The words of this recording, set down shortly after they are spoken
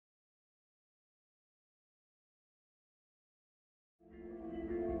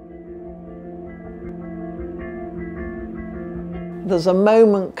there's a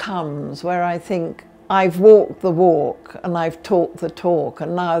moment comes where I think I've walked the walk and I've talked the talk,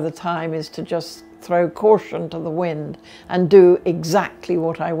 and now the time is to just throw caution to the wind and do exactly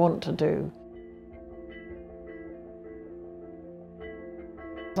what I want to do.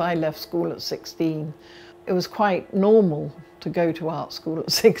 I left school at 16. It was quite normal to go to art school at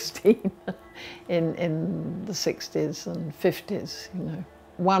 16 in the 60s and 50s, you know.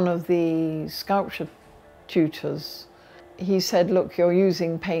 One of the sculpture tutors, he said, look, you're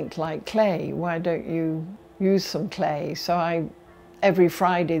using paint like clay, why don't you use some clay? So every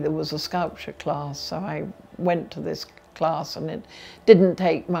Friday there was a sculpture class, so I went to this class, and it didn't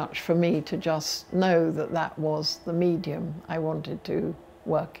take much for me to just know that that was the medium I wanted to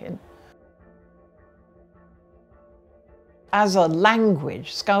work in. As a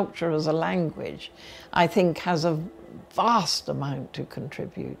language, sculpture as a language, I think has a vast amount to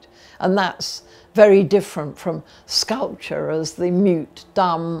contribute, and that's very different from sculpture as the mute,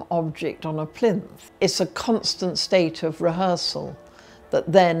 dumb object on a plinth. It's a constant state of rehearsal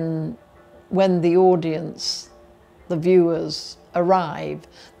that then, when the audience, the viewers arrive,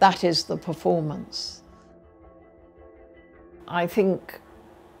 that is the performance. I think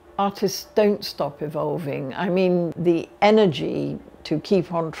artists don't stop evolving. I mean, the energy to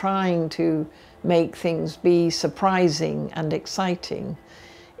keep on trying to make things be surprising and exciting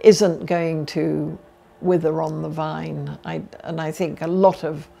isn't going to wither on the vine. And I think a lot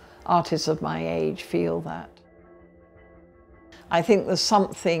of artists of my age feel that. I think there's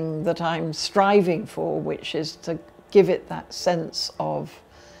something that I'm striving for, which is to give it that sense of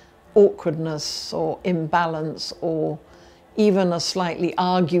awkwardness or imbalance, or even a slightly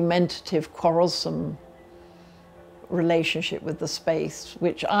argumentative, quarrelsome relationship with the space,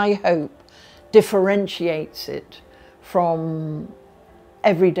 which I hope differentiates it from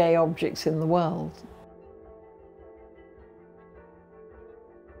everyday objects in the world.